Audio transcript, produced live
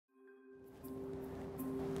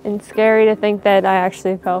and scary to think that I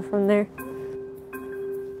actually fell from there.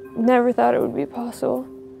 Never thought it would be possible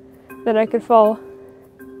that I could fall.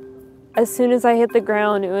 As soon as I hit the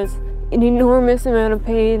ground, it was an enormous amount of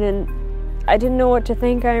pain, and I didn't know what to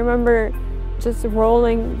think. I remember just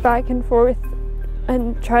rolling back and forth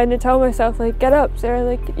and trying to tell myself, like, get up, Sarah,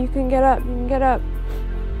 like, you can get up, you can get up.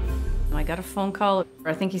 I got a phone call.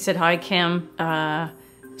 I think he said, hi, Kim,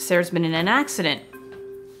 Sarah's been in an accident.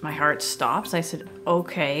 My heart stops. I said,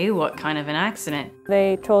 okay, what kind of an accident?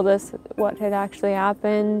 They told us what had actually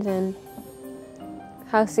happened and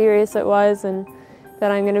how serious it was, and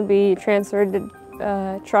that I'm going to be transferred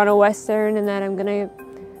to Toronto Western, and that I'm going to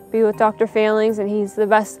be with Dr. Failings, and he's the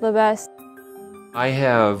best of the best. I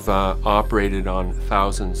have operated on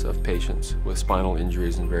thousands of patients with spinal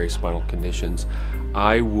injuries and various spinal conditions.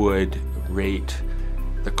 I would rate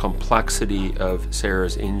the complexity of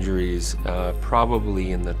Sarah's injuries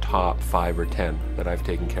probably in the top 5 or 10 that I've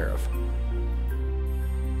taken care of.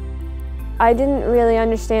 I didn't really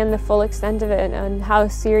understand the full extent of it and how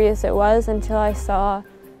serious it was until I saw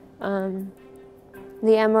the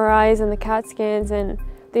MRIs and the CAT scans and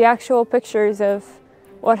the actual pictures of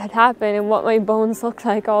what had happened and what my bones looked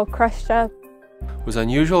like, all crushed up. What was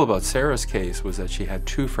unusual about Sarah's case was that she had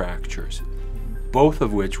 2 fractures, both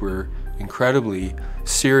of which were incredibly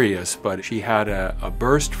serious, but she had a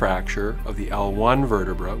burst fracture of the L1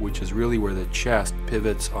 vertebra, which is really where the chest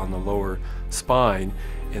pivots on the lower spine,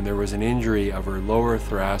 and there was an injury of her lower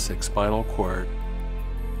thoracic spinal cord.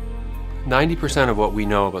 90% of what we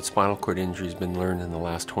know about spinal cord injury has been learned in the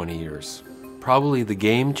last 20 years. Probably the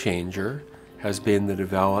game changer has been the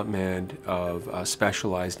development of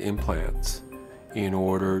specialized implants in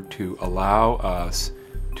order to allow us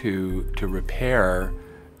to repair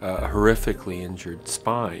a horrifically injured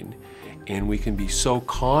spine. And we can be so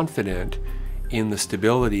confident in the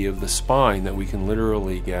stability of the spine that we can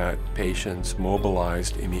literally get patients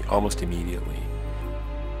mobilized almost immediately.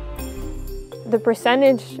 The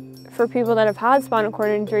percentage for people that have had spinal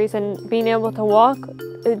cord injuries and being able to walk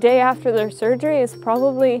the day after their surgery is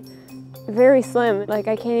probably very slim. Like,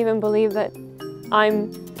 I can't even believe that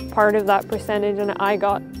I'm part of that percentage and I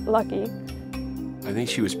got lucky. I think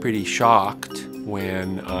she was pretty shocked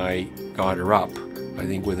when I got her up. I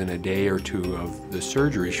think within a day or 2 of the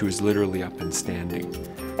surgery, she was literally up and standing.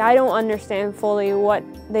 I don't understand fully what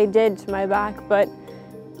they did to my back, but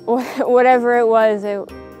whatever it was,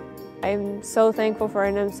 I'm so thankful for it,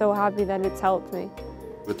 and I'm so happy that it's helped me.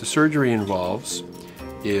 What the surgery involves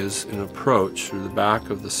is an approach through the back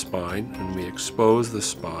of the spine, and we expose the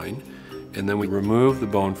spine, and then we remove the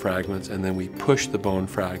bone fragments, and then we push the bone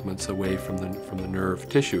fragments away from the nerve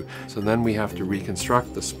tissue. So then we have to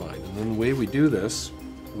reconstruct the spine. And then the way we do this,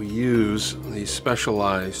 we use these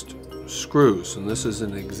specialized screws. And this is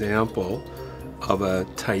an example of a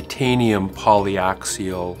titanium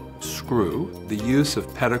polyaxial screw. The use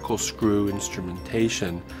of pedicle screw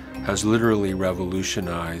instrumentation has literally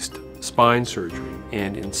revolutionized spine surgery.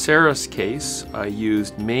 And in Sarah's case, I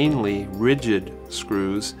used mainly rigid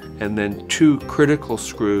screws and then 2 critical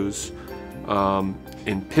screws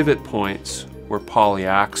in pivot points were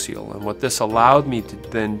polyaxial. And what this allowed me to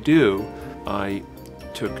then do, I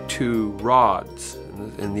took 2 rods,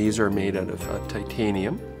 and these are made out of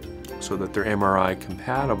titanium so that they're MRI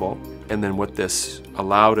compatible. And then what this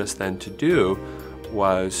allowed us then to do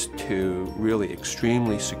was to really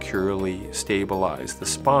extremely securely stabilize the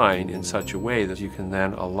spine in such a way that you can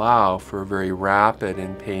then allow for a very rapid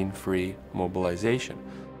and pain-free mobilization.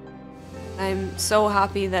 I'm so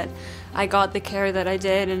happy that I got the care that I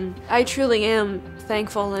did, and I truly am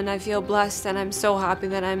thankful, and I feel blessed, and I'm so happy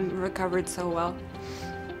that I'm recovered so well.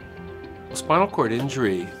 Spinal cord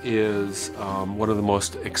injury is one of the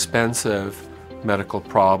most expensive medical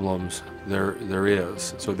problems there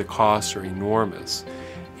is. So the costs are enormous.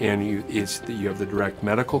 And you have the direct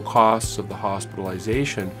medical costs of the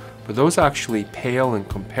hospitalization, but those actually pale in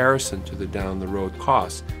comparison to the down the road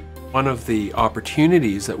costs. One of the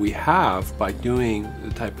opportunities that we have by doing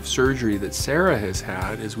the type of surgery that Sarah has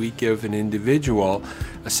had is we give an individual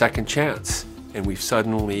a second chance, and we've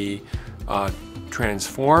suddenly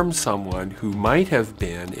transformed someone who might have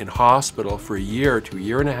been in hospital for a year to a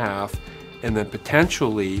year and a half and then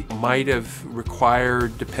potentially might have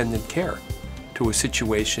required dependent care to a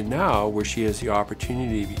situation now where she has the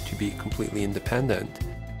opportunity to be completely independent.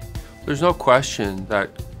 There's no question that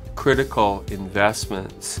critical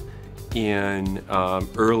investments in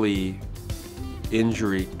early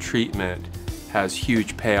injury treatment has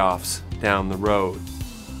huge payoffs down the road.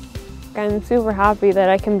 I'm super happy that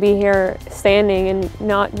I can be here standing and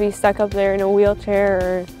not be stuck up there in a wheelchair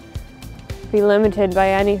or be limited by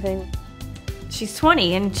anything. She's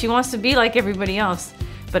 20 and she wants to be like everybody else.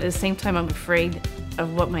 But at the same time, I'm afraid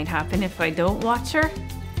of what might happen if I don't watch her.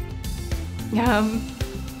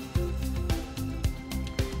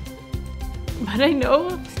 But I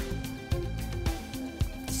know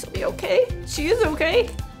she'll be okay. She is okay.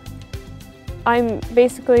 I'm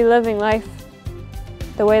basically living life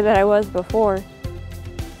the way that I was before,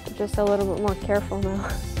 just a little bit more careful now.